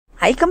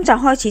喺今集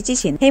開始之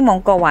前，希望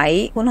各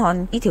位觀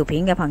看呢條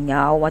片嘅朋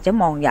友或者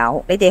網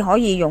友，你哋可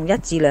以用1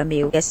至2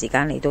秒嘅時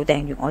間嚟到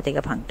訂閱我哋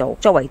嘅頻道，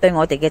作為對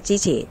我哋嘅支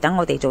持，等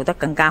我哋做得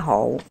更加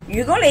好。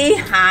如果你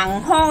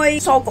行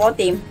開蔬果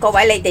店，各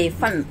位你哋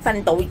分唔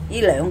分到呢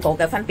兩個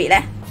嘅分別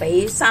呢？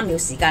俾3秒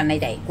時間你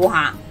哋估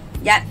下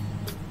，1、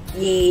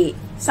2、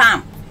3，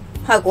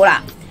開估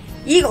啦！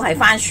呢個係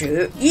番薯，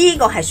呢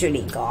個係雪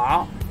蓮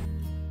果。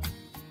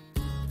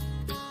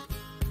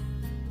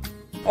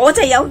我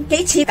真係有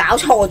幾次搞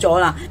錯咗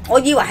啦，我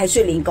以為係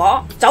雪蓮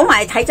果，走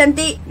埋睇真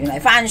啲，原來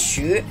番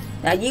薯。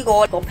嗱，呢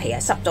個皮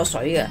係濕咗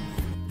水嘅，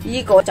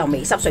呢個就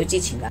未濕水之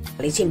前噶。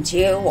你似唔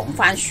似黃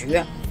番薯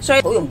啊？所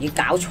以好容易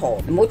搞錯，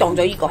唔好當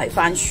咗呢個係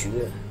番薯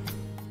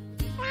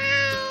啊！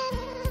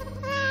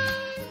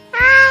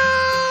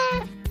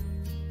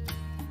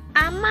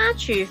阿媽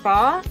廚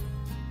房。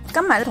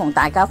今日同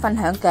大家分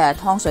享嘅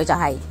湯水就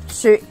係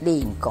雪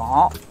蓮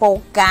果煲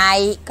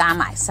雞加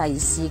埋細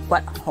絲骨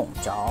紅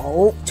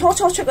棗。初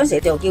出嗰時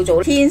就叫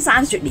做天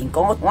山雪蓮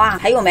果，哇！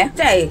睇個名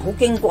真係好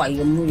矜貴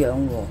咁樣喎。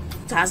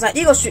查實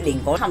呢個雪蓮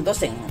果差唔多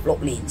成6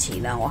年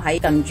前啦，我喺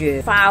近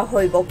住花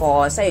墟嗰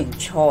個西洋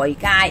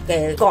菜街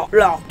嘅角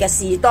落嘅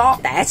士多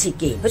第一次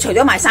見佢，除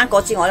咗賣生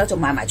果之外咧，仲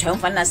賣埋腸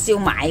粉啊、燒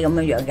賣咁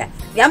樣樣嘅。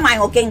有一晚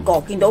我經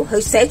過，見到佢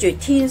寫住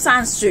天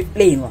山雪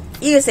蓮喎，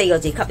呢4個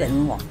字吸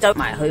引我，走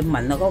埋去問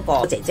啊嗰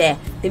個姐姐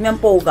點樣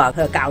煲㗎，佢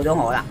就教咗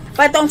我啦。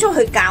但係當初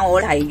佢教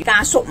我係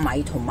加粟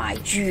米同埋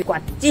豬骨。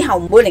之後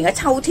每年嘅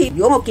秋天，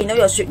如果我見到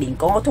有雪蓮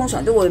果，我通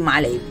常都會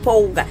買嚟煲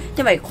嘅，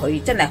因為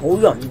佢真係好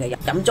潤嘅，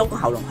飲咗個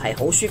喉嚨係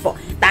好舒服。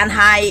但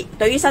係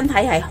對於身體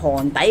係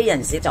寒底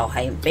人士就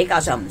係比較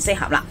上唔適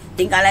合啦。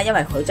點解呢？因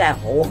為佢真係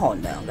好寒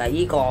涼嘅，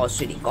呢個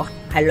雪蓮果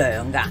係涼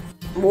㗎。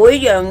每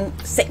樣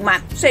食物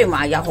雖然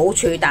話有好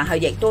處，但係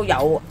亦都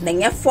有另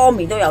一方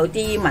面都有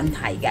啲問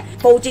題嘅。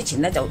煲之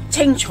前咧就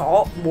清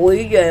楚每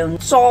樣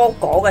蔬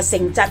果嘅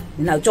性質，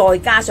然後再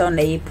加上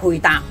你配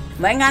搭，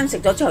唔係一間食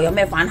咗之後有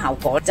咩反效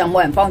果，就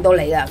冇人幫到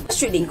你啦。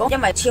雪蓮果因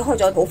為切開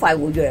咗好快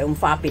會氧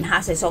化變黑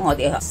色，所以我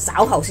哋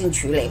稍後先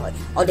處理佢。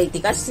我哋而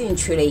家先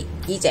處理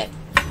呢隻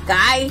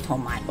雞同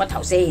埋骨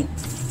頭先。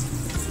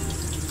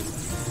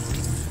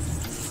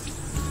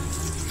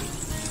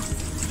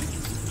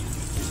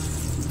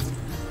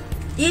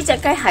呢隻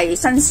雞係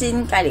新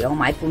鮮雞嚟，我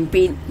買半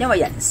邊，因為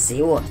人少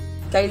啊，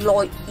雞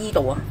內呢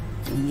度啊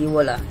唔要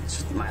噶啦，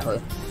切埋佢。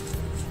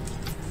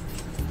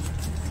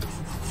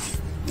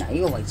嗱，呢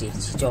個位置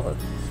切咗佢，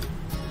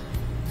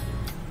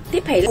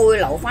啲皮會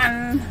留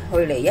翻去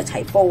嚟一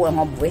齊煲啊，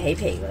我唔會起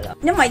皮噶啦，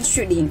因為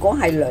雪蓮果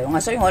係涼啊，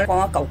所以我放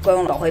一嚿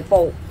薑落去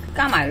煲，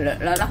加埋兩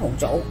粒紅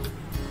棗。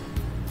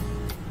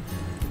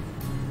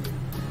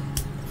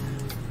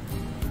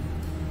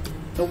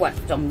個核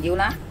就唔要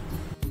啦。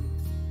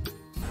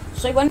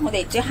水滾，我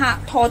哋即刻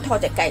拖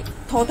隻雞，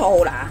拖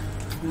好啦，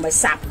唔係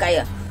烚雞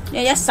啊，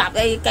因為一烚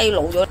咧雞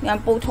老咗，啱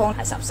煲湯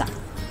係烚。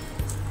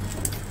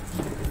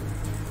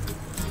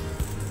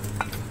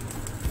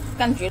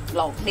跟住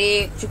落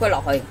啲豬骨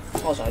落去，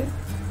過水，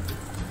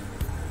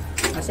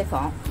我熄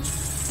火。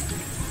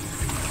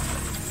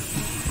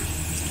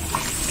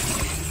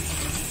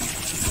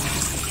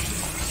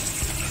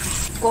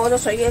過咗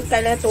水嘅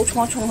雞咧，都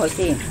沖一沖佢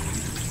先。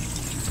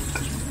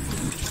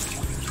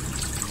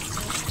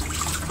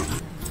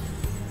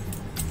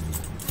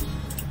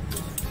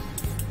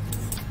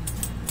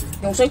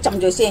用水浸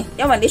住先，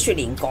因為啲雪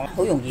蓮果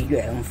好容易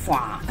氧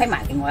化。批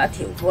埋另外一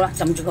條，好啦，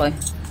浸住佢，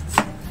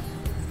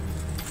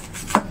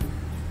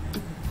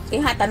即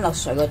刻等落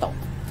水嗰度。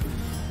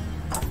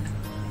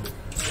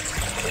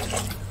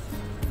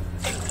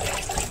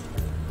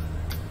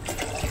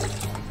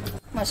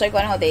咁啊，水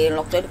滾我哋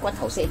落咗啲骨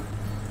頭先，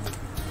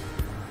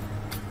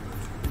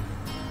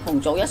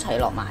紅棗一齊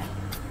落埋，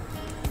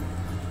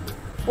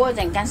煲一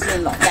陣間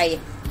先落雞。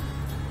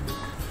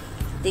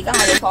而家我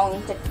哋放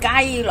隻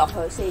雞落去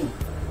先。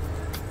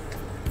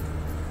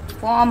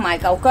放埋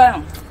嚿薑，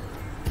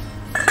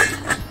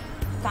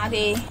加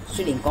啲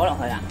雪蓮果落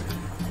去啦。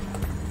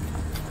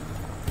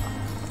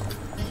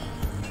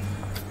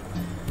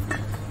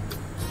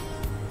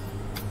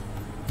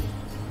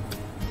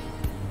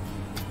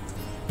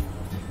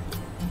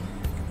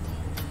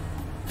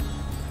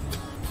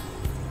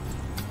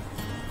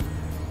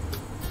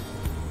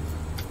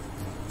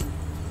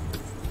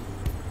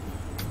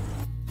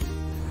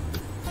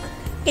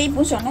基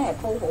本上咧係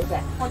煲好嘅，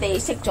我哋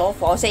熄咗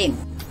火先。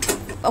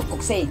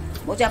焗先，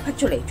冇即刻劈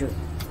出嚟住。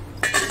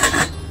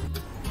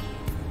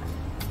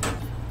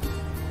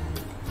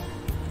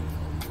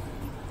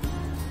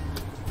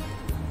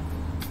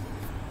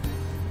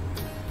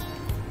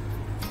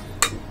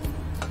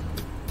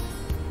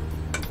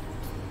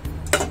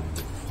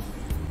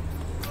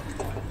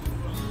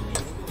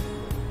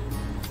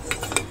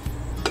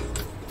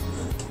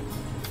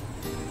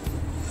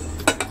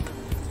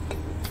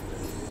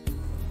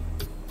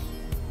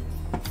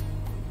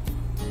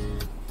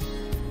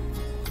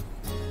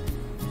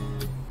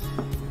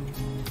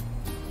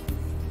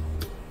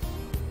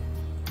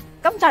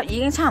今集已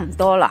經差唔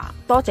多啦，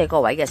多謝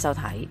各位嘅收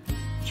睇。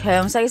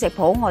詳細食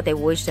譜我哋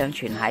會上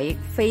傳喺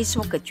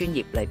Facebook 嘅專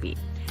頁裏邊。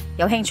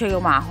有興趣嘅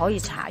話可以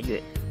查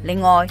閱。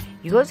另外，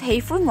如果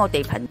喜歡我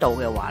哋頻道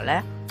嘅話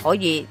呢，可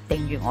以訂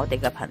閱我哋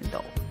嘅頻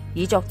道，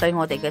以作對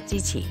我哋嘅支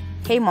持。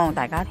希望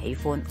大家喜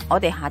歡，我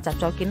哋下集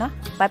再見啦，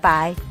拜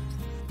拜。